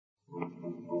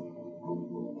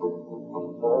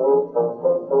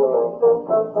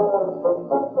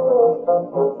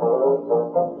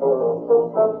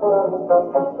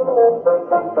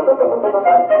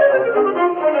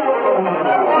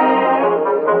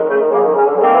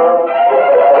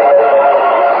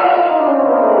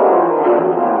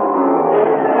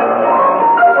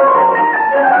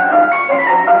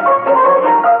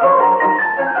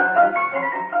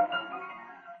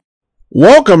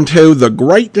Welcome to the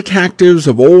Great Detectives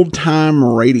of Old Time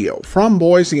Radio. From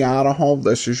Boise, Idaho,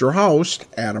 this is your host,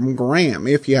 Adam Graham.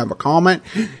 If you have a comment,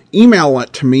 email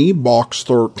it to me,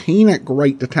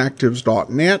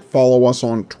 box13@greatdetectives.net. Follow us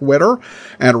on Twitter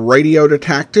at Radio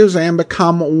Detectives and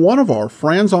become one of our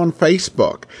friends on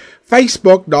Facebook.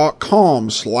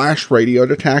 Facebook.com/Radio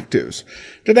Detectives.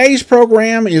 Today's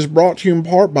program is brought to you in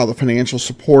part by the financial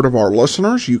support of our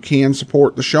listeners. You can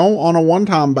support the show on a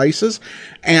one-time basis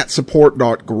at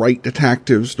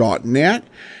support.greatdetectives.net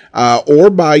or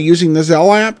by using the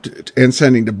Zelle app and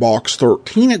sending to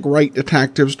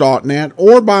box13@greatdetectives.net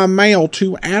or by mail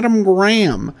to Adam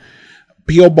Graham,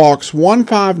 P.O. Box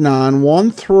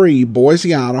 15913,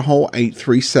 Boise, Idaho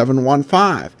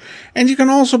 83715. And you can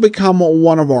also become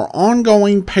one of our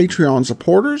ongoing Patreon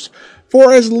supporters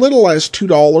for as little as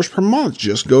 $2 per month.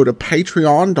 Just go to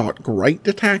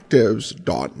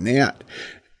patreon.greatdetectives.net.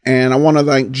 And I want to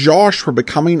thank Josh for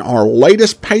becoming our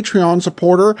latest Patreon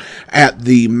supporter at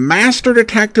the Master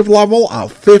Detective level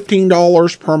of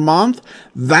 $15 per month.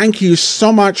 Thank you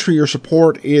so much for your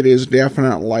support. It is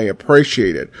definitely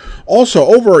appreciated. Also,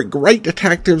 over at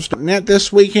GreatDetectives.net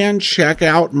this weekend, check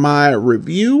out my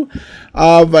review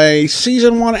of a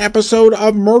Season 1 episode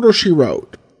of Murder, She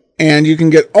Wrote. And you can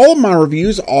get all of my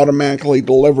reviews automatically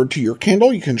delivered to your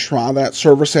Kindle. You can try that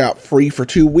service out free for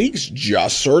 2 weeks.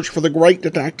 Just search for the Great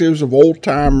Detectives of Old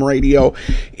Time Radio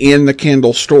in the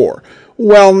Kindle store.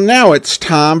 Well, now it's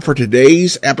time for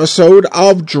today's episode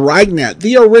of Dragnet.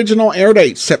 The original air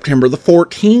date, September the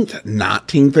 14th,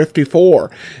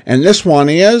 1954. And this one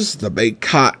is The Big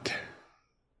Cut.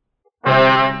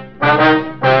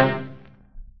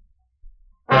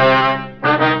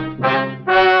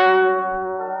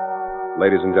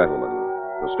 Ladies and gentlemen,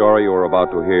 the story you are about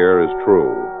to hear is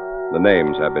true. The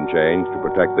names have been changed to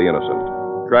protect the innocent.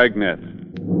 Dragnet.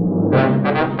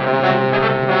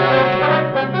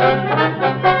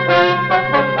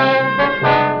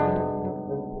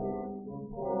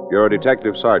 You're a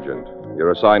detective sergeant.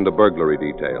 You're assigned to burglary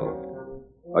detail.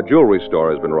 A jewelry store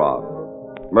has been robbed.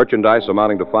 Merchandise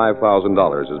amounting to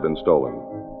 $5,000 has been stolen.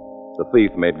 The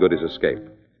thief made good his escape.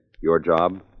 Your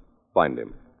job, find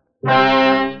him.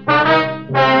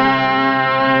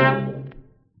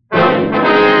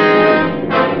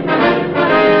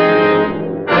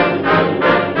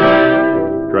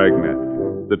 Dragnet,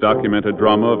 the documented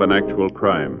drama of an actual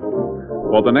crime.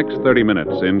 For the next 30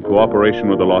 minutes, in cooperation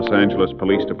with the Los Angeles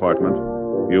Police Department,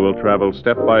 you will travel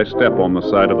step by step on the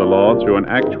side of the law through an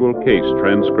actual case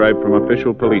transcribed from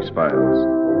official police files.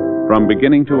 From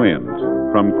beginning to end,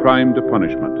 from crime to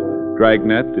punishment,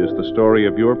 Dragnet is the story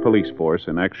of your police force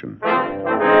in action.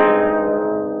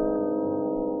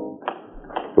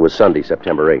 It was Sunday,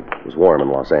 September 8th. It was warm in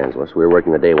Los Angeles. We were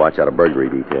working the day watch out of burglary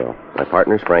detail. My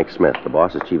partner's Frank Smith. The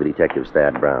boss is Chief of Detectives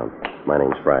Thad Brown. My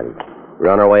name's Friday. We were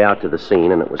on our way out to the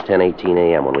scene, and it was 10:18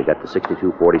 a.m. when we got to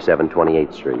 6247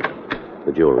 28th Street,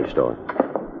 the jewelry store.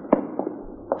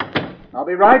 I'll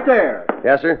be right there.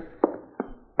 Yes, sir?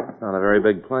 It's not a very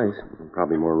big place.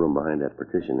 Probably more room behind that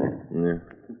partition there. Yeah.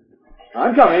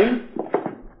 I'm coming.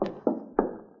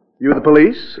 You the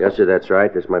police? Yes, sir, that's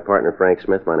right. This is my partner, Frank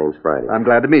Smith. My name's Friday. I'm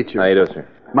glad to meet you. How you do, sir?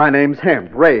 My name's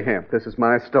Hemp, Ray Hemp. This is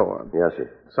my store. Yes, sir.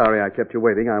 Sorry I kept you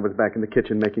waiting. I was back in the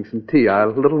kitchen making some tea. I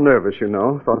was a little nervous, you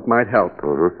know. Thought it might help.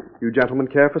 Mm-hmm. You gentlemen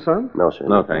care for some? No, sir.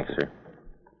 No, thanks, sir.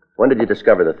 When did you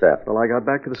discover the theft? Well, I got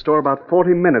back to the store about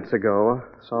 40 minutes ago.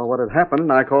 Saw what had happened,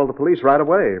 and I called the police right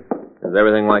away. Is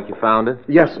everything like you found it?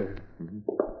 Yes, sir.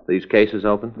 These cases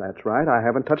open? That's right. I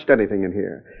haven't touched anything in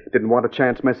here. Didn't want a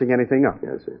chance messing anything up.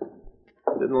 Yes, sir.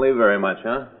 Didn't leave very much,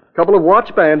 huh? Couple of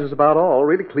watch bands is about all.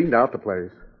 Really cleaned out the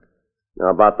place. Now,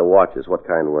 about the watches, what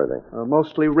kind were they?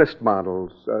 Mostly wrist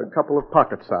models, a couple of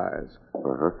pocket size.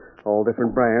 Uh-huh. All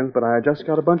different brands, but I just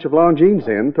got a bunch of Longines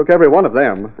in. Took every one of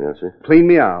them. Yes, sir. Cleaned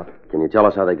me out. Can you tell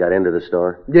us how they got into the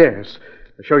store? Yes.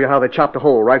 I'll show you how they chopped a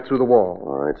hole right through the wall.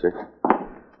 All right, sir.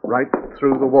 Right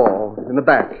through the wall. In the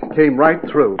back. Came right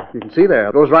through. You can see there.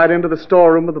 Goes right into the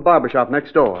storeroom of the barbershop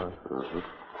next door. Uh-huh.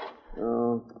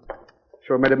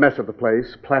 Sure made a mess of the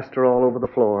place. Plaster all over the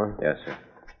floor. Yes, sir.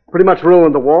 Pretty much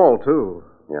ruined the wall, too.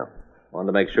 Yeah. Wanted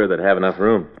to make sure they'd have enough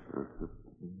room.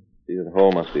 See, the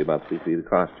hole must be about 3 feet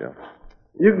across, Joe.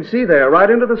 You can see there, right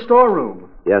into the storeroom.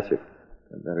 Yes, sir.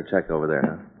 I'd better check over there,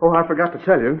 huh? Oh, I forgot to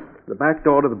tell you. The back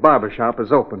door to the barbershop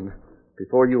is open.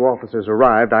 Before you officers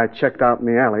arrived, I checked out in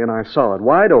the alley and I saw it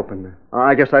wide open.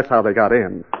 I guess that's how they got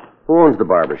in. Who owns the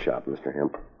barber shop, Mr.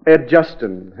 Hemp? Ed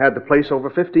Justin. Had the place over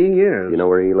 15 years. You know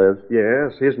where he lives?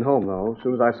 Yes, he isn't home, though. As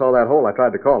soon as I saw that hole, I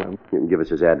tried to call him. You can give us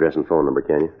his address and phone number,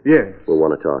 can you? Yes. We'll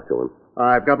want to talk to him.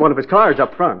 I've got one of his cars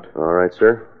up front. All right,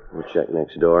 sir. We'll check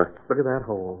next door. Look at that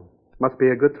hole. Must be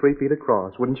a good 3 feet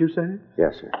across, wouldn't you say?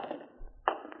 Yes, sir.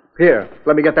 Here,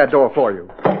 let me get that door for you.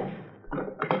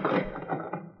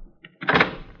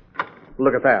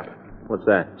 Look at that. What's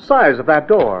that? Size of that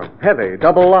door. Heavy,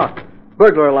 double lock.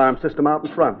 Burglar alarm system out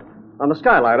in front. On the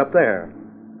skylight up there.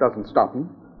 Doesn't stop him.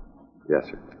 Yes,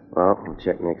 sir. Well, we'll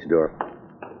check next door.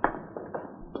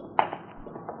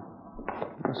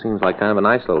 That seems like kind of a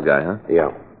nice little guy, huh?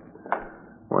 Yeah.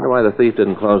 Wonder why the thief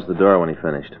didn't close the door when he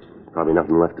finished. Probably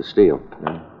nothing left to steal.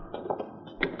 Yeah.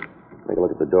 Take a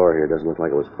look at the door here. Doesn't look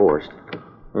like it was forced.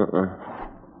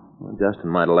 Well, Justin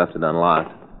might have left it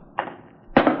unlocked.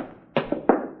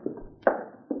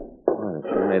 Well, they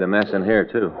sure made a mess in here,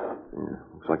 too. Yeah.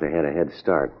 Looks like they had a head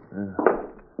start.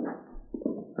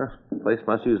 Huh. The place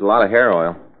must use a lot of hair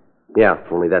oil. Yeah,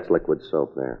 only that's liquid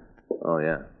soap there. Oh,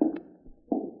 yeah.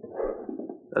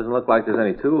 Doesn't look like there's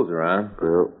any tools around.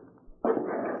 No.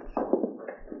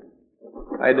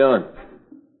 How you doing?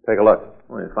 Take a look.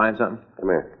 Want to find something? Come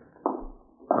here.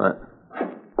 What?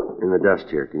 In the dust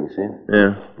here. Can you see it?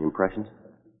 Yeah. Any impressions?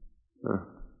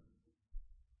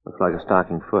 Looks like a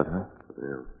stocking foot, huh?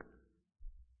 Yeah.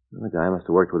 The guy must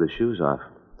have worked with his shoes off.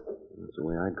 That's the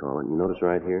way I'd call it. You notice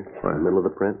right here? What? In the middle of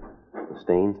the print? The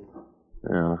stains?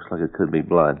 Yeah, looks like it could be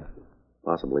blood.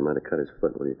 Possibly might have cut his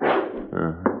foot. What do you think?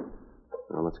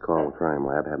 Well, let's call the crime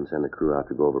lab. Have them send a crew out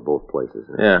to go over both places.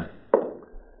 Yeah.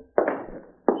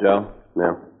 Joe?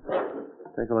 Yeah?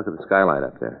 Take a look at the skylight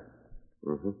up there.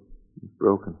 It's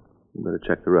broken. You better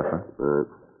check the roof, huh?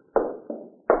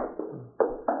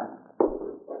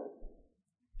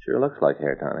 Sure looks like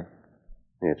hair, Tony.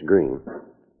 Yeah, it's green.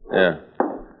 Yeah.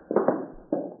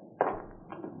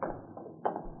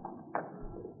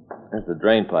 There's the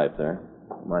drain pipe there.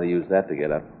 Might have used that to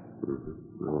get up.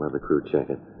 We'll have the crew check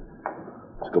it.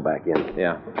 Let's go back in.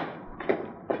 Yeah.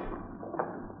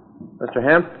 Mr.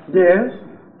 Hemp? Yes?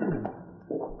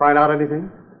 Find out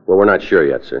anything? Well, we're not sure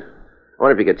yet, sir. I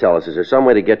wonder if you could tell us, is there some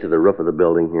way to get to the roof of the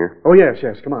building here? Oh,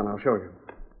 yes. Come on, I'll show you.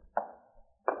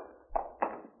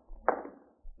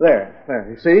 There.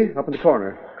 You see? Up in the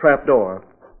corner. Trap door.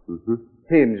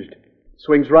 Hinged.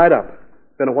 Swings right up.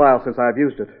 Been a while since I've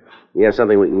used it. You have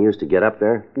something we can use to get up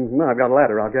there? I've got a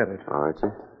ladder. I'll get it. All right, sir.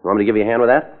 You want me to give you a hand with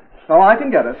that? Oh, I can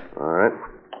get it. All right.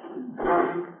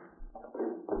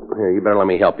 Here, you better let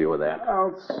me help you with that.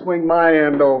 I'll swing my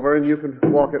end over, and you can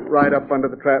walk it right up under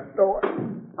the trap door.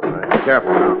 All right, be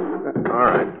careful now. All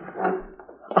right.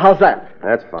 How's that?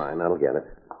 That's fine. That'll get it.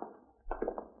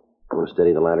 You want to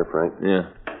steady the ladder, Frank? Yeah.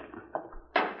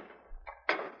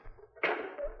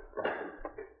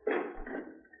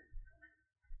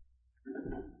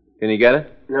 Can you get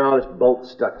it? No, this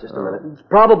bolt's stuck. Just a minute. It's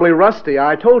probably rusty.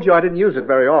 I told you I didn't use it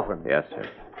very often. Yes, sir.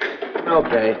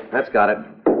 Okay, that's got it.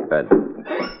 Good.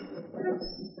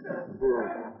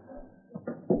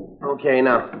 Okay,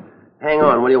 now, hang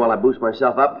on, will you, while I boost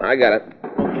myself up? I got it.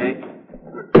 Okay.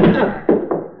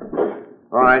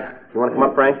 All right. You want to come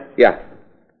up, Frank? Yeah.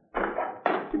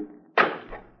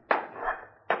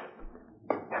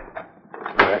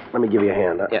 All right, let me give you a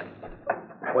hand. Yeah.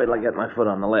 Wait till I get my foot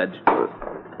on the ledge.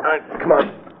 All right, come on.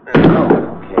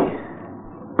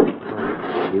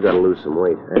 Okay. You got to lose some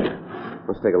weight.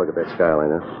 Let's take a look at that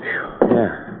skylight, huh? Yeah.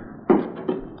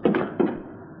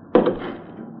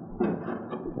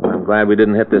 Well, I'm glad we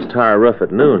didn't hit this tar roof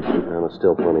at noon. Well, it's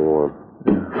still plenty warm.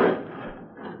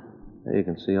 There you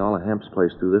can see all of Hemp's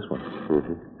place through this one.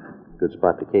 Good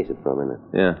spot to case it from, isn't it?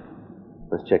 Yeah.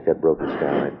 Let's check that broken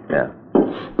skylight. Yeah.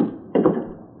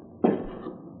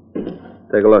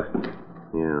 Take a look.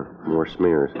 Yeah, more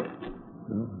smears.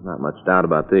 Well, not much doubt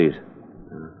about these.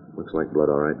 Looks like blood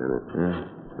all right, doesn't it? Yeah.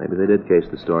 Maybe they did case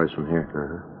the stores from here.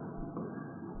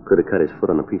 Could have cut his foot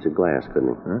on a piece of glass, couldn't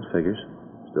he? That figures.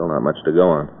 Still not much to go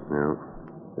on. No.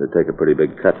 It'd take a pretty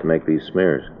big cut to make these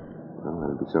smears. Well,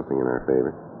 that'd be something in our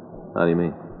favor. How do you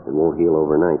mean? It won't heal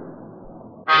overnight.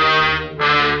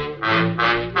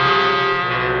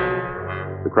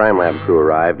 The crime lab crew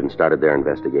arrived and started their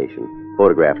investigation.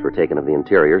 Photographs were taken of the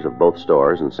interiors of both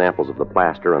stores, and samples of the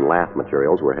plaster and lath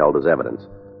materials were held as evidence.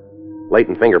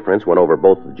 Latent fingerprints went over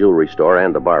both the jewelry store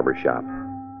and the barber shop.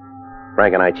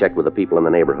 Frank and I checked with the people in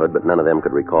the neighborhood, but none of them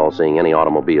could recall seeing any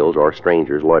automobiles or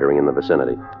strangers loitering in the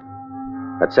vicinity.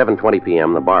 At 7:20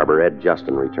 p.m., the barber, Ed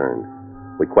Justin, returned.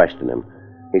 We questioned him.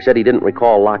 He said he didn't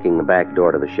recall locking the back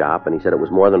door to the shop, and he said it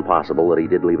was more than possible that he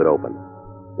did leave it open.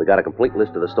 We got a complete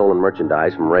list of the stolen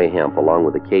merchandise from Ray Hemp, along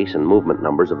with the case and movement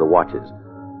numbers of the watches.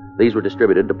 These were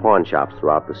distributed to pawn shops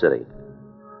throughout the city.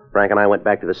 Frank and I went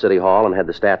back to the city hall and had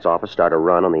the stats office start a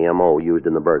run on the M.O. used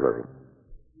in the burglary.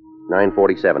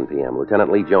 9:47 p.m.,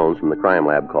 Lieutenant Lee Jones from the crime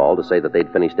lab called to say that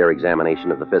they'd finished their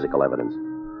examination of the physical evidence.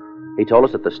 He told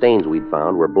us that the stains we'd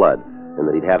found were blood, and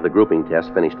that he'd have the grouping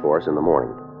test finished for us in the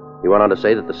morning. He went on to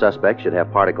say that the suspect should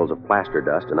have particles of plaster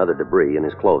dust and other debris in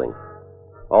his clothing.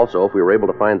 Also, if we were able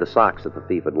to find the socks that the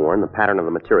thief had worn, the pattern of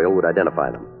the material would identify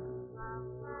them.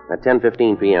 At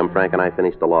 10:15 p.m., Frank and I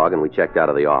finished the log and we checked out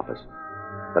of the office.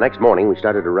 The next morning, we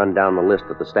started to run down the list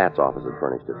that the stats office had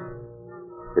furnished us.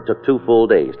 It took 2 full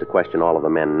days to question all of the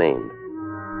men named.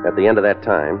 At the end of that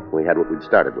time, we had what we'd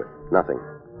started with, nothing.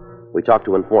 We talked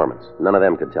to informants. None of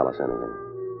them could tell us anything.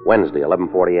 Wednesday,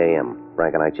 11:40 a.m.,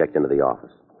 Frank and I checked into the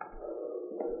office.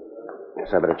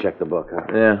 Guess I better check the book, huh?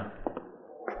 Yeah.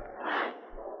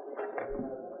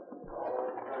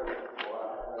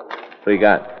 What do you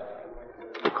got?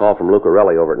 A call from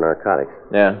Lucarelli over at Narcotics.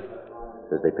 Yeah.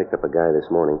 Says they picked up a guy this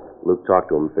morning. Luke talked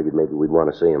to him and figured maybe we'd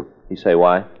want to see him. You say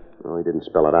why? Well, he didn't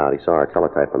spell it out. He saw our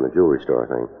teletype on the jewelry store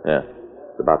thing. Yeah.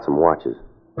 It's about some watches.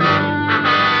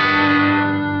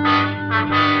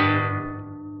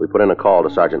 We put in a call to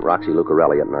Sergeant Roxy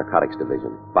Lucarelli at Narcotics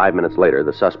Division. 5 minutes later,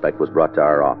 the suspect was brought to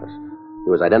our office. He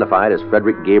was identified as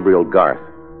Frederick Gabriel Garth.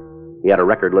 He had a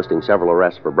record listing several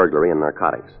arrests for burglary and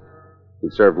narcotics.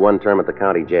 He'd served 1 term at the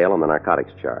county jail on the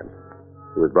narcotics charge.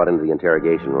 He was brought into the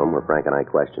interrogation room where Frank and I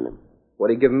questioned him. What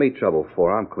are you giving me trouble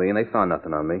for? I'm clean. They found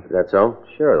nothing on me. Is that so?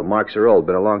 Sure, the marks are old.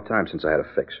 Been a long time since I had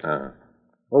a fix. Uh-huh.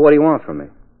 Well, what do you want from me?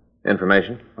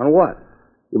 Information? On what?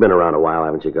 You've been around a while,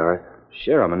 haven't you, Garth?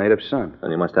 Sure, I'm a native son. Then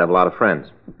you must have a lot of friends.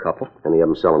 A couple. Any of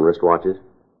them selling wristwatches?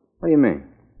 What do you mean?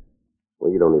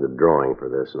 Well, you don't need a drawing for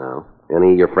this now.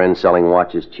 Any of your friends selling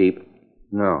watches cheap?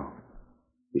 No.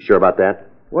 You sure about that?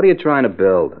 What are you trying to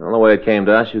build? Well, the way it came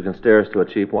to us, you can steer us to a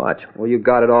cheap watch. Well, you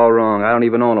got it all wrong. I don't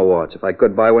even own a watch. If I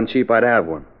could buy one cheap, I'd have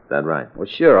one. Is that right? Well,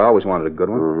 sure, I always wanted a good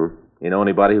one. Mm-hmm. You know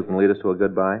anybody who can lead us to a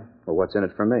good buy? Well, what's in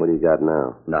it for me? What do you got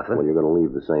now? Nothing. Well, you're going to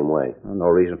leave the same way. Well, no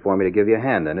reason for me to give you a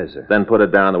hand, then, is there? Then put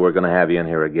it down that we're going to have you in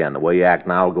here again. The way you act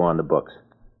now will go on the books.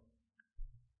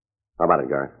 How about it,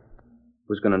 Garth?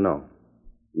 Who's going to know?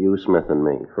 You, Smith, and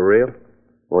me. For real?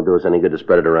 Won't do us any good to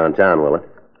spread it around town, will it?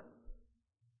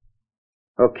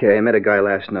 Okay, I met a guy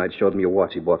last night. Showed me a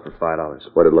watch he bought for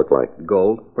 $5. What'd it look like?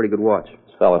 Gold. Pretty good watch.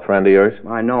 This fella a friend of yours?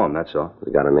 I know him, that's all. Has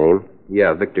he got a name?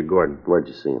 Yeah, Victor Gordon. Where'd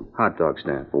you see him? Hot dog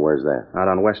stand. Well, where's that? Out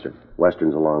on Western.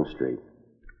 Western's a long street.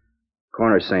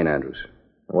 Corner of St. Andrews.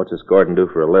 What's this Gordon do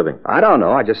for a living? I don't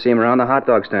know. I just see him around the hot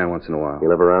dog stand once in a while. You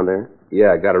live around there?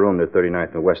 Yeah, I got a room near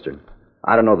 39th and Western.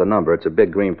 I don't know the number. It's a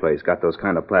big green place. Got those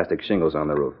kind of plastic shingles on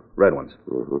the roof. Red ones.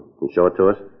 Mm-hmm. You show it to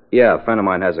us? Yeah, a friend of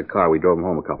mine has a car. We drove him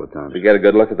home a couple of times. Did you get a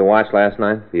good look at the watch last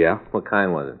night? Yeah? What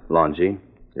kind was it? Longy.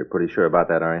 You're pretty sure about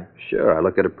that, are you? Sure, I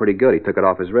looked at it pretty good. He took it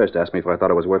off his wrist, asked me if I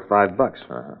thought it was worth $5.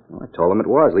 Uh-huh. Well, I told him it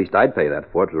was. At least I'd pay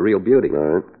that for it. It was a real beauty. All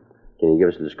right. Can you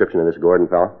give us a description of this Gordon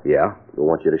fella? Yeah? We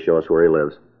want you to show us where he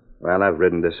lives. Well, I've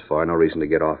ridden this far. No reason to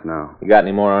get off now. You got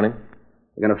any more on him?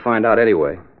 You're going to find out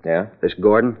anyway. Yeah? This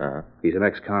Gordon, Uh-huh. he's an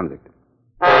ex-convict.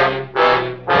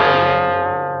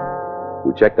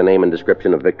 We checked the name and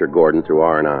description of Victor Gordon through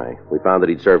R&I. We found that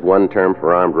he'd served 1 term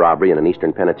for armed robbery in an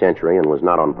eastern penitentiary and was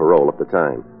not on parole at the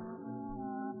time.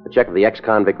 A check of the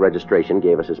ex-convict registration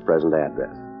gave us his present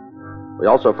address. We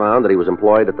also found that he was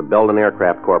employed at the Belden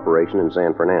Aircraft Corporation in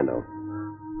San Fernando.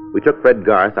 We took Fred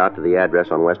Garth out to the address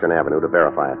on Western Avenue to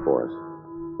verify it for us.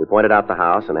 We pointed out the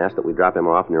house and asked that we drop him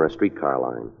off near a streetcar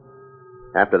line.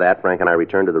 After that, Frank and I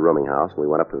returned to the rooming house, and we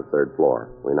went up to the 3rd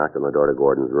floor. We knocked on the door to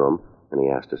Gordon's room, and he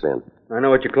asked us in. I know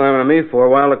what you're climbing on me for.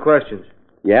 Why all the questions?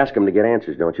 You ask him to get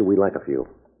answers, don't you? We'd like a few.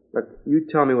 Look, you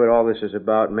tell me what all this is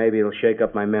about, and maybe it'll shake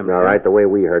up my memory. All right, the way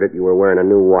we heard it, you were wearing a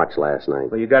new watch last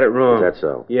night. Well, you got it wrong. Is that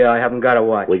so? Yeah, I haven't got a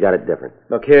watch. We got it different.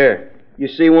 Look here. You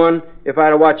see one? If I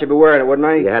had a watch, I'd be wearing it, wouldn't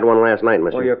I? You had one last night,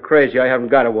 mister. Well, you're crazy. I haven't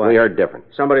got a watch. We heard different.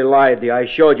 Somebody lied to you. I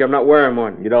showed you I'm not wearing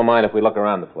one. You don't mind if we look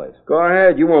around the place? Go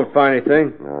ahead. You won't find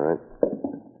anything. All right.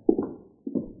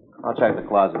 I'll check the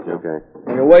closet, Joe. Okay.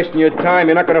 When you're wasting your time,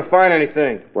 you're not going to find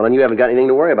anything. Well, then you haven't got anything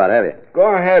to worry about, have you?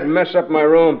 Go ahead and mess up my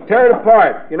room. Tear it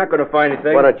apart. You're not going to find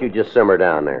anything. Why don't you just simmer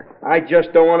down there? I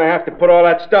just don't want to have to put all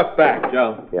that stuff back.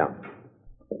 Joe, Yeah.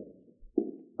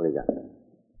 What do you got?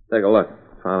 take a look.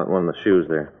 Found one of the shoes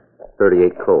there.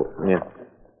 38 Colt. Yeah.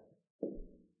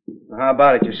 How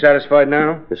about it? You satisfied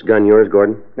now? This gun yours,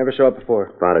 Gordon? Never saw it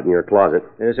before. Found it in your closet.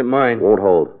 It isn't mine. Won't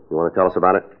hold. You want to tell us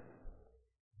about it?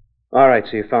 All right,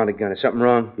 so you found a gun. Is something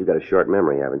wrong? You've got a short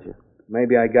memory, haven't you?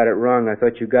 Maybe I got it wrong. I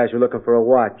thought you guys were looking for a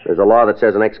watch. There's a law that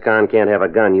says an ex-con can't have a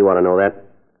gun. You ought to know that.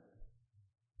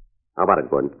 How about it,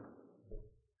 Gordon?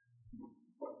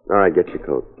 All right, get your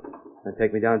coat. Want to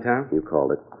take me downtown? You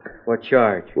called it. What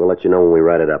charge? We'll let you know when we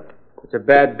write it up. It's a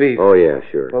bad beef. Oh, yeah,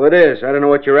 sure. Well, it is. I don't know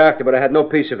what you're after, but I had no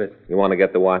piece of it. You want to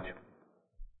get the watch?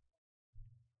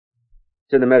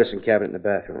 It's in the medicine cabinet in the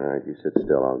bathroom. All right, you sit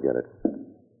still. I'll get it.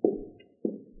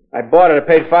 I bought it. I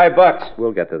paid $5.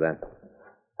 We'll get to that.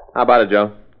 How about it,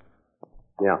 Joe?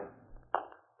 Yeah.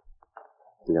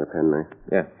 You got a pen there?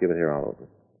 Yeah, give it here all over.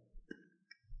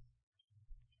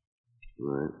 All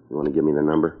right. You want to give me the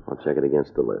number? I'll check it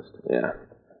against the list. Yeah.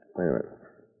 Wait a minute.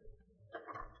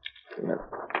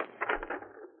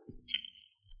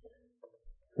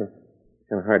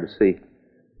 Kind of hard to see.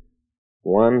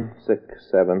 1, 6,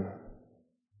 7,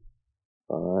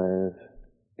 5,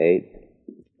 8. I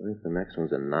think the next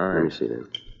one's a 9. Let me see then.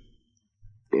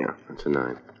 Yeah, that's a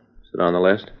 9. Is it on the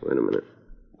list? Wait a minute.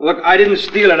 Look, I didn't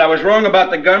steal it. I was wrong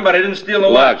about the gun, but I didn't steal the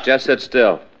watch. Look, just sit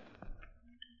still.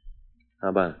 How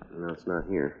about it? No, it's not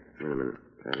here. Wait a minute.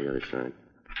 Try the other side.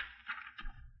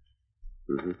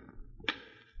 Mm-hmm.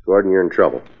 Gordon, you're in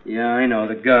trouble. Yeah, I know.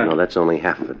 The gun. No, that's only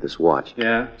half of it, this watch.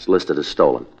 Yeah? It's listed as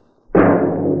stolen.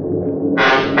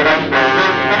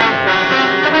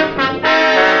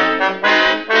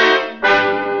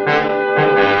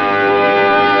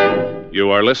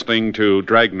 You are listening to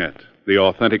Dragnet, the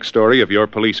authentic story of your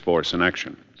police force in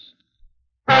action.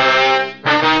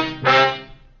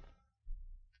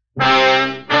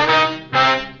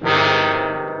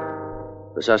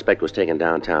 The suspect was taken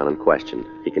downtown and questioned.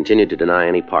 He continued to deny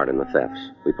any part in the thefts.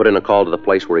 We put in a call to the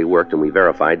place where he worked, and we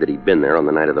verified that he'd been there on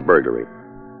the night of the burglary.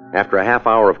 After a half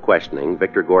hour of questioning,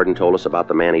 Victor Gordon told us about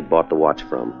the man he'd bought the watch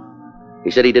from.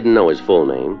 He said he didn't know his full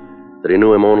name, that he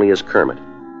knew him only as Kermit.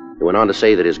 He went on to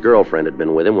say that his girlfriend had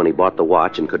been with him when he bought the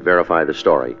watch and could verify the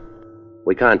story.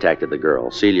 We contacted the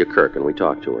girl, Celia Kirk, and we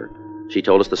talked to her. She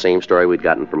told us the same story we'd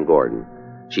gotten from Gordon.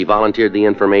 She volunteered the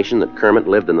information that Kermit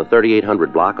lived in the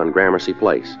 3800 block on Gramercy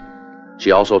Place.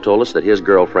 She also told us that his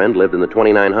girlfriend lived in the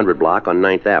 2900 block on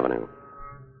 9th Avenue.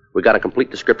 We got a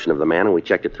complete description of the man, and we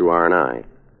checked it through R&I.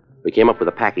 We came up with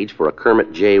a package for a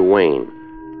Kermit J. Wayne.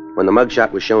 When the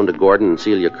mugshot was shown to Gordon and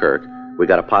Celia Kirk, we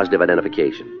got a positive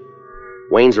identification.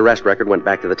 Wayne's arrest record went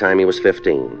back to the time he was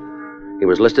 15. He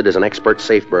was listed as an expert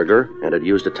safe burglar and had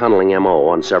used a tunneling M.O.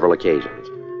 on several occasions.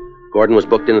 Gordon was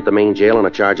booked in at the main jail on a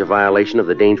charge of violation of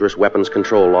the Dangerous Weapons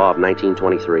Control Law of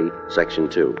 1923, Section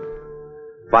 2.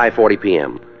 5:40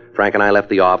 p.m., Frank and I left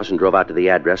the office and drove out to the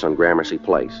address on Gramercy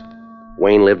Place.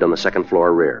 Wayne lived on the second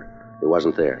floor rear. He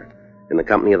wasn't there. In the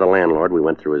company of the landlord, we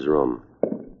went through his room.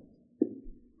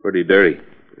 Pretty dirty.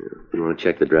 You want to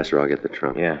check the dresser? I'll get the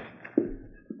trunk. Yeah.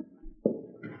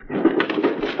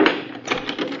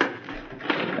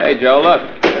 Hey, Joe, look.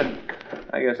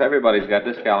 I guess everybody's got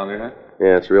this calendar, huh?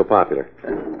 Yeah, it's real popular.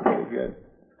 Good.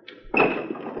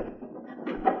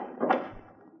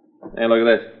 Hey, look at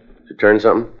this. Did you turn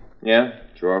something? Yeah?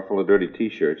 Drawer full of dirty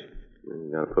T-shirts. You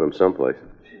gotta put them someplace.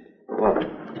 Well,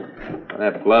 I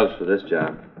have gloves for this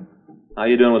job. How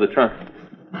you doing with the trunk?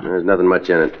 There's nothing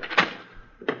much in it.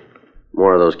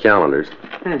 More of those calendars.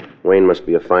 Wayne must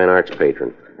be a fine arts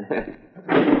patron.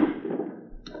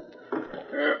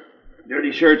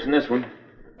 Dirty shirts in this one.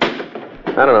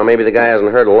 I don't know, maybe the guy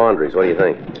hasn't heard of laundries. What do you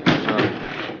think?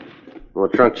 Well,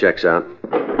 the trunk checks out.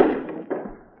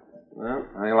 Well,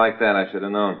 I ain't like that. I should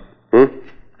have known. Hmm?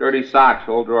 Dirty socks,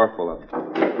 whole drawer full of them.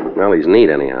 Well, he's neat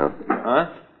anyhow. Huh?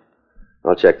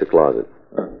 I'll check the closet.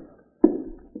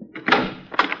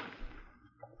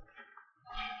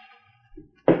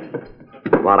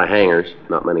 A lot of hangers,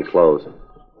 not many clothes.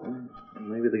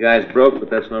 Maybe the guy's broke, but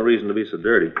that's no reason to be so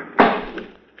dirty.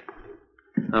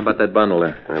 How about that bundle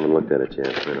there? I haven't looked at it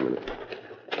yet. Wait a minute.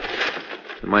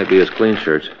 It might be his clean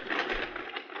shirts.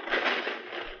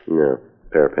 No,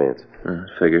 pair of pants.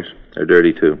 Figures. They're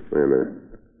dirty, too. Wait a minute.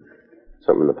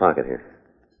 Something in the pocket here.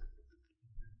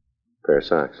 Pair of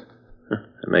socks.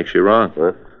 That makes you wrong.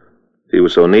 What? If he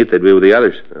was so neat, they'd be with the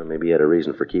others. Maybe he had a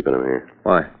reason for keeping them here.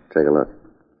 Why? Take a look.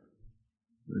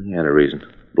 He had a reason.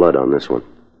 Blood on this one.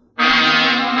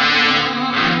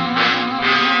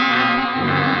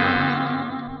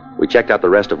 We checked out the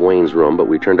rest of Wayne's room, but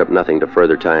we turned up nothing to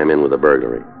further tie him in with a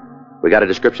burglary. We got a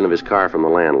description of his car from the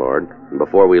landlord, and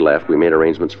before we left, we made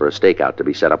arrangements for a stakeout to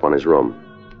be set up on his room.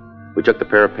 We took the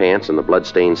pair of pants and the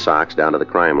blood-stained socks down to the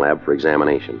crime lab for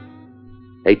examination.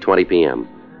 8:20 p.m.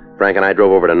 Frank and I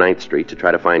drove over to 9th Street to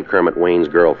try to find Kermit Wayne's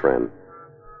girlfriend.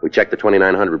 We checked the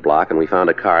 2900 block, and we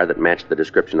found a car that matched the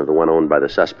description of the one owned by the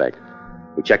suspect.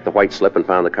 We checked the white slip and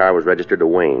found the car was registered to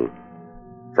Wayne.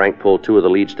 Frank pulled 2 of the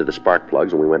leads to the spark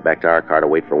plugs, and we went back to our car to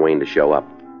wait for Wayne to show up.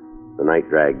 The night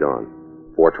dragged on.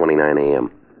 4:29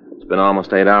 a.m. It's been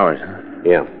almost 8 hours, huh?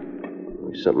 Yeah.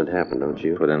 Wish something had happened, don't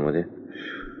you? Put in with you.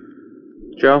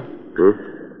 Joe?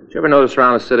 Did you ever notice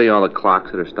around the city all the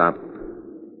clocks that are stopped?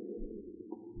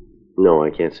 No, I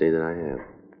can't say that I have.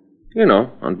 You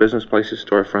know, on business places,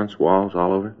 storefronts, walls,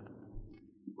 all over.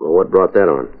 Well, what brought that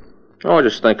on? Oh, I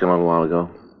was just thinking a little while ago.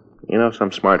 You know,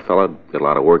 some smart fella get a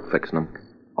lot of work fixing them.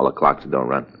 All the clocks that don't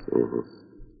run. Mm-hmm.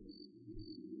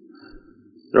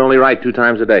 They're only right 2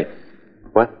 times a day.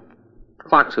 What?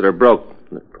 Clocks that are broke.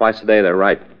 Twice a day they're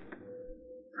right.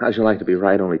 How'd you like to be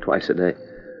right only twice a day?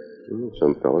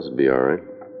 Some fellas would be all right.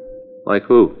 Like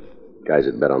who? Guys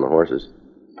that bet on the horses.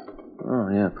 Oh,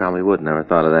 yeah, probably would. Never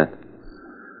thought of that.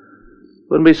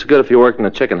 Wouldn't be so good if you worked in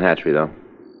a chicken hatchery, though.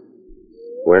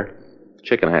 Where?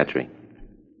 Chicken hatchery.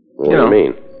 What do you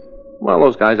mean? Well,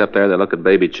 those guys up there, they look at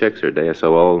baby chicks who are a day or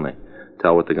so old, and they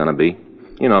tell what they're going to be.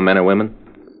 You know, men or women.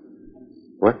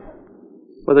 What?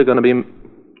 Well, they're going to be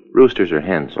roosters or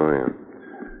hens. Oh, yeah.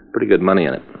 Pretty good money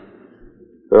in it.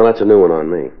 Well, that's a new one on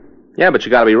me. Yeah, but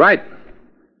you got to be right.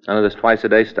 None of this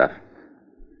twice-a-day stuff.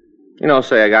 You know,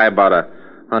 say a guy bought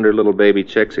 100 little baby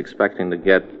chicks expecting to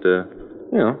get,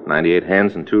 98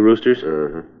 hens and 2 roosters.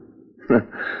 Uh-huh.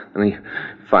 And he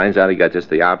finds out he got just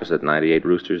the opposite, 98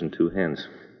 roosters and 2 hens.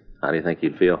 How do you think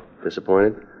he'd feel?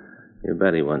 Disappointed? You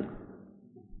bet he would.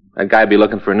 That guy'd be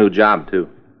looking for a new job, too.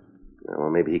 Yeah, well,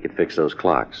 maybe he could fix those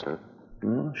clocks, huh?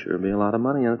 Well, sure be a lot of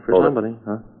money in it for Hold somebody,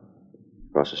 huh?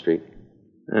 Across the street?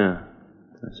 Yeah,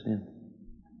 that's him.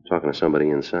 Talking to somebody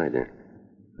inside there.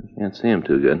 I can't see him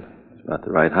too good. It's about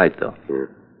the right height, though. Yeah,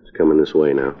 it's coming this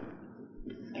way now.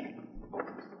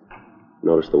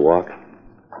 Notice the walk?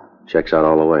 Checks out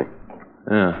all the way.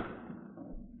 Yeah.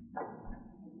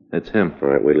 It's him. All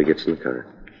right, wait till he gets in the car.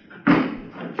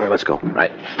 Here, let's go.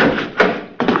 Right.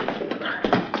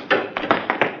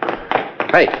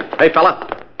 Hey, fella.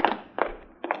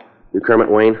 You Kermit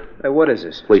Wayne? Hey, what is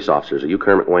this? Police officers. Are you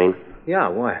Kermit Wayne? Yeah,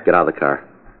 why? Get out of the car.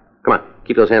 Come on.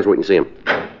 Keep those hands where we can see them.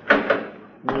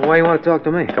 Why you want to talk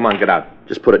to me? Come on, get out.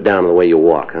 Just put it down the way you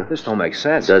walk, huh? This don't make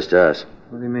sense. It does to us.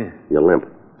 What do you mean? You limp.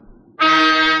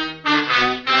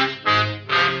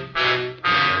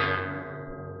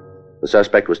 The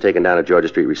suspect was taken down to Georgia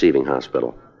Street Receiving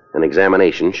Hospital. An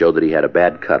examination showed that he had a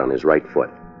bad cut on his right foot.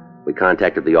 We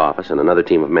contacted the office, and another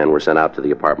team of men were sent out to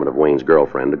the apartment of Wayne's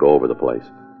girlfriend to go over the place.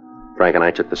 Frank and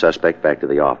I took the suspect back to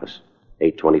the office.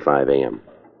 8:25 a.m.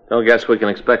 Don't guess we can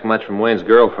expect much from Wayne's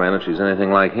girlfriend if she's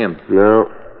anything like him.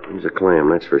 No, he's a clam,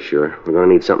 that's for sure. We're going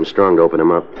to need something strong to open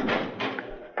him up.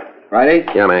 Friday?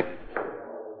 Yeah, Mac.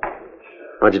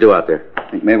 How'd you do out there?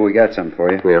 Think maybe we got something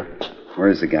for you. Yeah.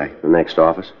 Where's the guy? The next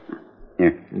office.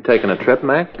 Here. You taking a trip,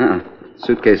 Mac?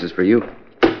 Suitcase is for you.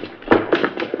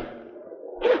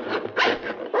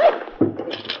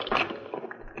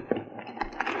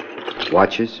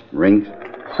 Watches, rings.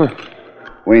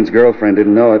 Wayne's girlfriend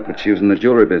didn't know it, but she was in the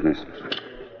jewelry business.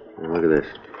 Look at this.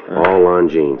 All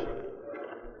Longines.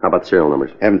 How about the serial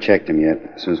numbers? Haven't checked them yet.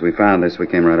 As soon as we found this, we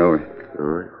came right over. All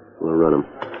right. We'll run them.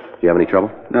 Do you have any trouble?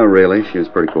 No, really. She was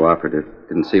pretty cooperative.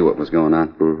 Didn't see what was going on.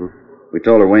 Mm-hmm. We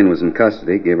told her Wayne was in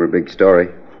custody, gave her a big story.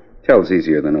 Tells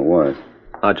easier than it was.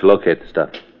 How'd you locate the stuff?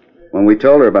 When we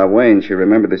told her about Wayne, she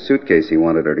remembered the suitcase he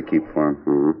wanted her to keep for him.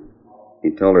 Mm-hmm.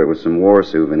 He told her it was some war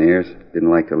souvenirs. Didn't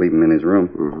like to leave them in his room.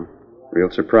 Mm-hmm. Real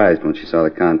surprised when she saw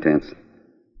the contents.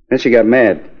 Then she got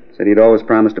mad. Said he'd always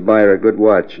promised to buy her a good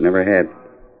watch. Never had.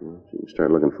 You can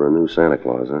start looking for a new Santa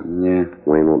Claus, huh? Yeah.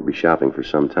 Wayne won't be shopping for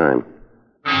some time.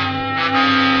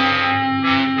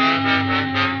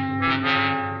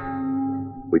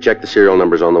 We checked the serial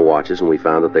numbers on the watches, and we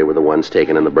found that they were the ones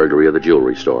taken in the burglary of the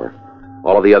jewelry store.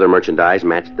 All of the other merchandise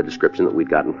matched the description that we'd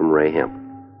gotten from Ray Hemp.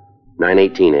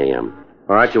 9:18 a.m.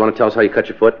 All right, you want to tell us how you cut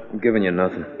your foot? I'm giving you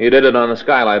nothing. You did it on the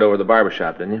skylight over the barber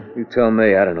shop, didn't you? You tell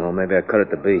me. I don't know. Maybe I cut at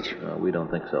the beach. No, we don't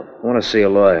think so. I want to see a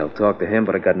lawyer. I'll talk to him,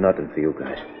 but I got nothing for you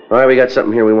guys. All right, we got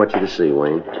something here we want you to see,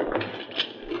 Wayne.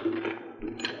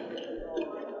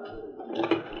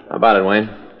 How about it, Wayne?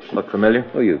 Look familiar?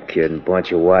 Who you kidding?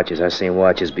 Bunch of watches. I've seen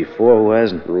watches before. Who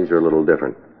hasn't? Well, these are a little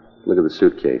different. Look at the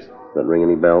suitcase. Does that ring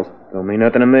any bells? Don't mean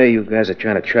nothing to me. You guys are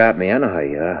trying to trap me. I know how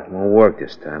you are. It won't work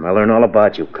this time. I learned all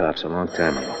about you cops a long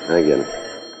time ago. I get it.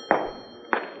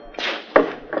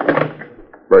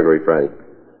 Burglary Friday.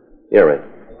 Yeah, right.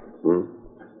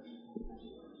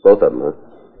 Both of them, huh?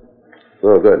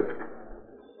 Oh, good.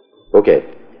 Okay.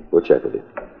 We'll check with you.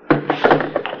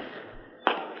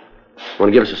 Want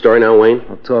to give us a story now, Wayne?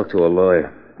 I'll talk to a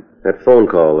lawyer. That phone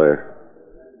call there.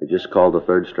 They just called the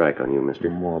third strike on you, mister.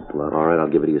 More bluff. All right, I'll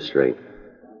give it to you straight.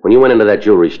 When you went into that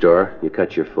jewelry store, you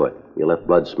cut your foot. You left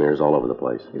blood smears all over the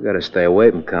place. You gotta stay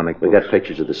away from comic books. We got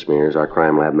pictures of the smears. Our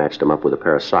crime lab matched them up with a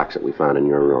pair of socks that we found in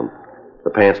your room. The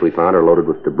pants we found are loaded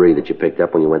with debris that you picked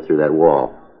up when you went through that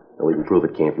wall. And we can prove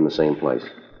it came from the same place.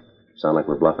 Sound like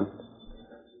we're bluffing?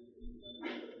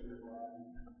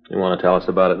 You want to tell us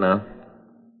about it now?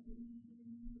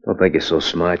 Don't think you're so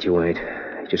smart, you ain't.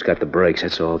 Just got the breaks,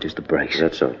 that's all, just the breaks.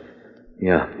 That's so.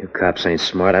 Yeah, you cops ain't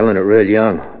smart. I learned it real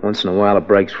young. Once in a while, the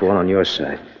breaks fall on your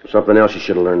side. Something else you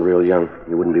should have learned real young.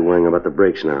 You wouldn't be worrying about the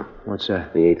brakes now. What's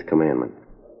that? The 8th commandment.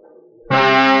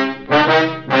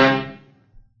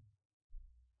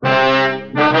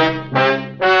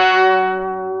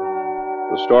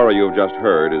 The story you've just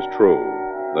heard is true.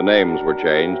 The names were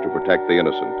changed to protect the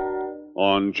innocent.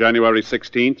 On January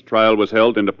 16th, trial was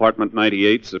held in Department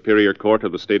 98, Superior Court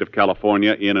of the State of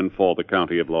California, in and for the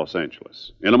County of Los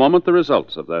Angeles. In a moment, the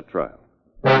results of that trial.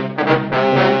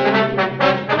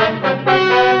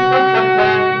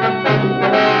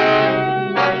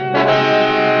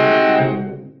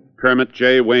 Kermit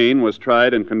J. Wayne was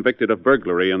tried and convicted of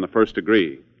burglary in the first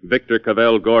degree. Victor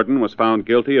Cavell Gordon was found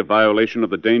guilty of violation of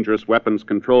the Dangerous Weapons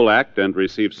Control Act and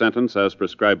received sentence as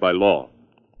prescribed by law.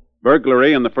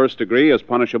 Burglary in the first degree is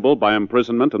punishable by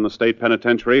imprisonment in the state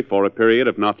penitentiary for a period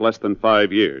of not less than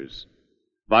 5 years.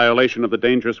 Violation of the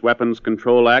Dangerous Weapons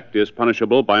Control Act is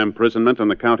punishable by imprisonment in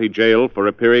the county jail for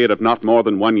a period of not more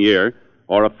than 1 year,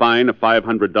 or a fine of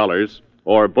 $500,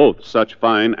 or both such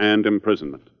fine and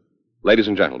imprisonment. Ladies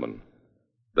and gentlemen,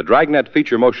 the Dragnet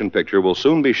feature motion picture will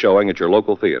soon be showing at your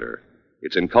local theater.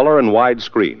 It's in color and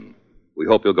widescreen. We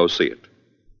hope you'll go see it.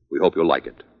 We hope you'll like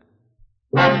it.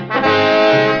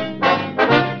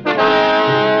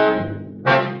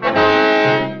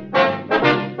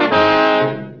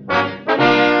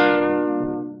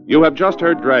 You have just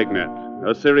heard Dragnet,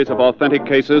 a series of authentic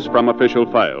cases from official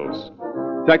files.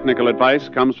 Technical advice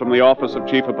comes from the Office of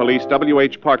Chief of Police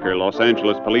W.H. Parker, Los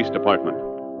Angeles Police Department.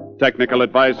 Technical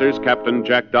advisors Captain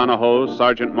Jack Donahoe,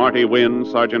 Sergeant Marty Wynn,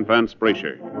 Sergeant Vance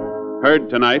Brasher. Heard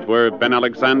tonight were Ben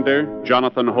Alexander,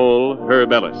 Jonathan Hole,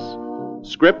 Herb Ellis.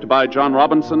 Script by John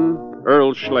Robinson,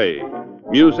 Earl Schley.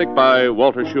 Music by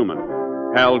Walter Schumann.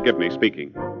 Hal Gibney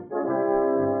speaking.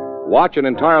 Watch an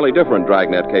entirely different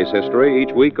Dragnet case history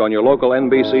each week on your local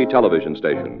NBC television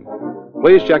station.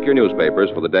 Please check your newspapers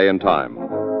for the day and time.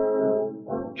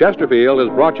 Chesterfield has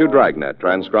brought you Dragnet,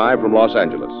 transcribed from Los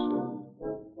Angeles.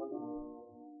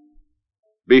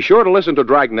 Be sure to listen to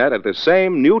Dragnet at the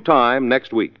same new time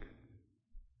next week.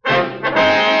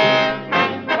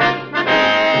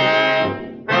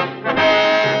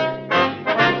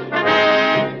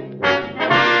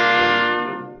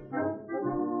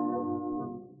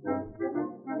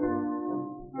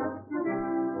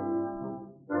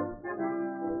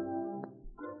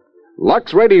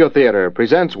 Lux Radio Theater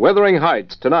presents Wuthering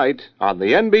Heights tonight on the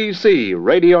NBC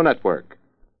Radio Network.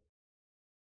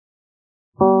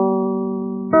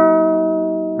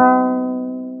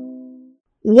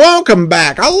 Welcome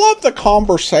back. I love the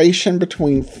conversation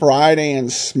between Friday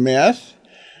and Smith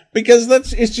because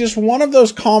it's just one of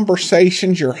those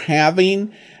conversations you're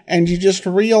having and you just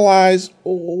realize,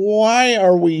 why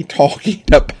are we talking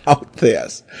about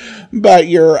this? But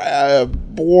you're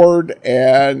bored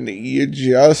and you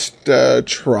just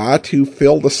try to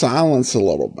fill the silence a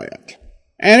little bit.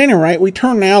 At any rate, we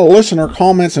turn now to listener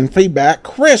comments and feedback.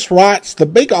 Chris writes, The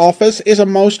Big Office is a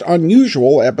most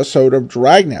unusual episode of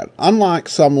Dragnet. Unlike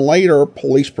some later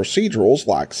police procedurals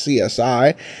like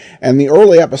CSI and the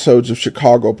early episodes of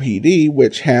Chicago PD,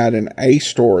 which had an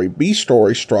A-story,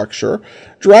 B-story structure,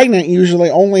 Dragnet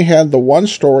usually only had the one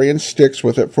story and sticks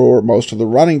with it for most of the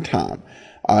running time.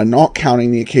 Not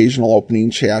counting the occasional opening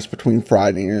chats between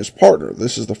Friday and his partner.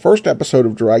 This is the first episode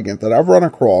of Dragnet that I've run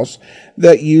across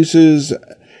that uses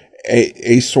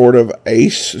a sort of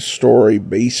ace story,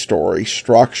 B story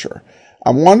structure.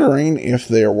 I'm wondering if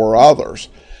there were others.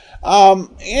 In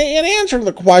answer to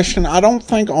the question, I don't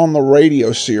think on the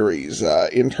radio series,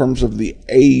 in terms of the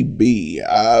A-B,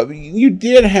 you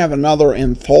did have another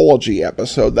anthology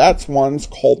episode. That's one's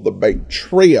called The Big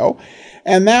Trio.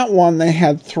 And that one, they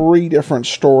had 3 different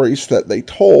stories that they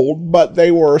told, but they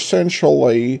were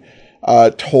essentially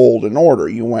told in order.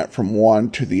 You went from one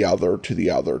to the other, to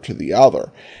the other, to the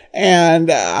other.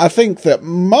 And I think that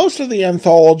most of the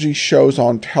anthology shows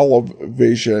on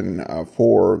television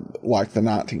for like the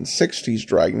 1960s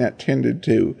Dragnet tended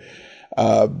to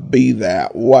be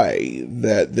that way,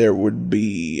 that there would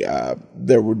be,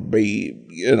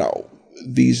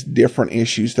 these different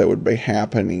issues that would be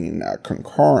happening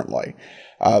concurrently.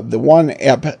 The one,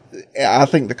 I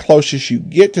think the closest you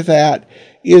get to that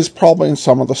is probably in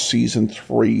some of the season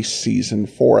 3, season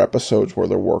 4 episodes where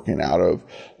they're working out of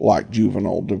like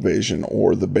Juvenile Division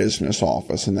or the business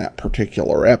office in that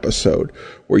particular episode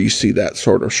where you see that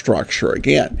sort of structure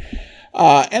again.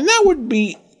 And that would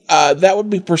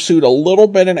be pursued a little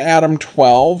bit in Adam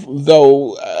 12,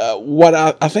 though what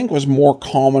I think was more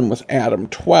common with Adam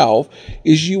 12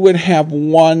 is you would have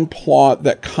one plot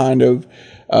that kind of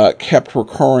kept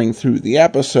recurring through the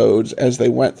episodes as they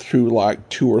went through like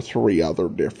 2 or 3 other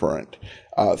different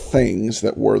things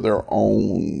that were their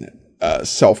own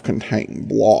self-contained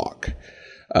block.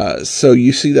 So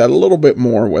you see that a little bit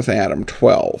more with Adam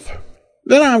 12.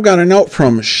 Then I've got a note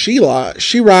from Sheila.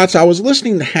 She writes, I was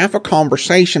listening to half a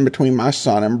conversation between my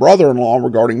son and brother-in-law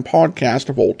regarding podcast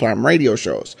of old-time radio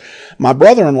shows. My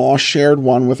brother-in-law shared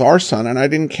one with our son, and I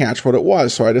didn't catch what it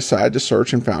was, so I decided to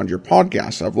search and found your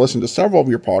podcast. I've listened to several of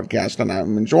your podcasts, and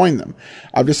I'm enjoying them.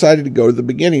 I've decided to go to the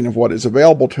beginning of what is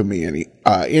available to me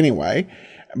anyway,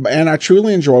 and I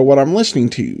truly enjoy what I'm listening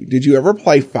to. Did you ever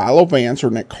play Philo Vance or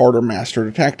Nick Carter Master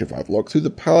Detective? I've looked through the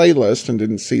playlist and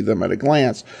didn't see them at a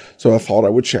glance, so I thought I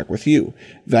would check with you.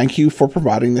 Thank you for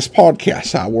providing this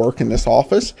podcast. I work in this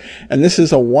office, and this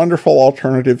is a wonderful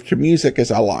alternative to music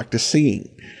as I like to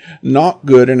sing. Not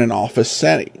good in an office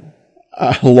setting.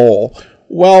 Lol.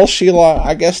 Well, Sheila,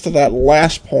 I guess to that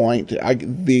last point,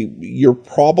 you're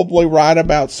probably right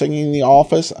about singing in the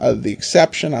office. The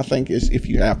exception, I think, is if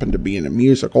you happen to be in a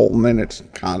musical, and then it's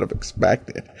kind of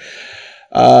expected.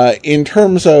 In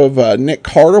terms of Nick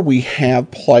Carter, we have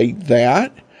played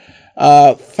that.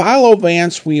 Philo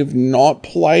Vance, we have not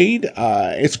played.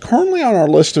 It's currently on our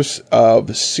list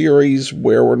of series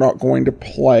where we're not going to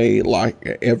play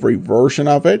like every version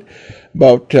of it.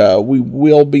 But we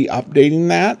will be updating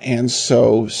that, and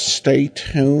so stay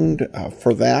tuned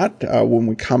for that. When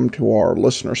we come to our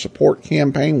listener support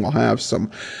campaign, we'll have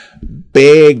some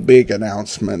big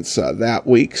announcements that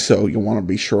week, so you'll want to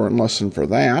be sure and listen for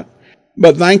that.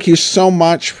 But thank you so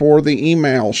much for the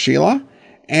email, Sheila.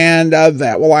 And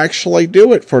that will actually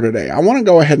do it for today. I want to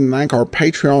go ahead and thank our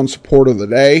Patreon support of the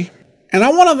day. And I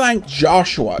want to thank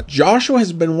Joshua. Joshua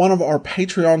has been one of our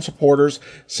Patreon supporters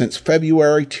since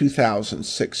February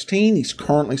 2016. He's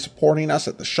currently supporting us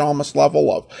at the Shamus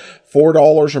level of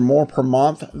 $4 or more per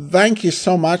month. Thank you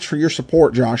so much for your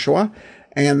support, Joshua.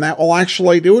 And that will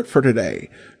actually do it for today.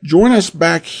 Join us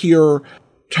back here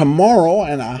tomorrow,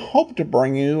 and I hope to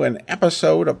bring you an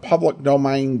episode of Public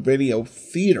Domain Video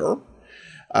Theater.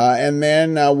 And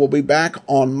then we'll be back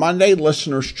on Monday.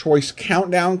 Listener's Choice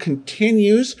Countdown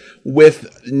continues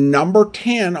with number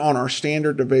 10 on our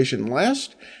standard division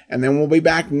list. And then we'll be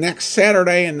back next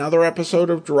Saturday, another episode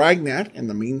of Dragnet. In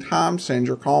the meantime, send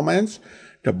your comments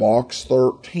to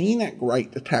box13 at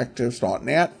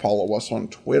greatdetectives.net. Follow us on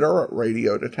Twitter at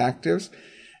Radio Detectives.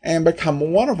 And become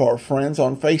one of our friends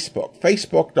on Facebook,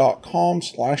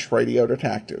 facebook.com/Radio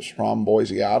Detectives. From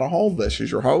Boise, Idaho, this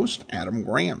is your host, Adam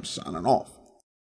Graham, signing off.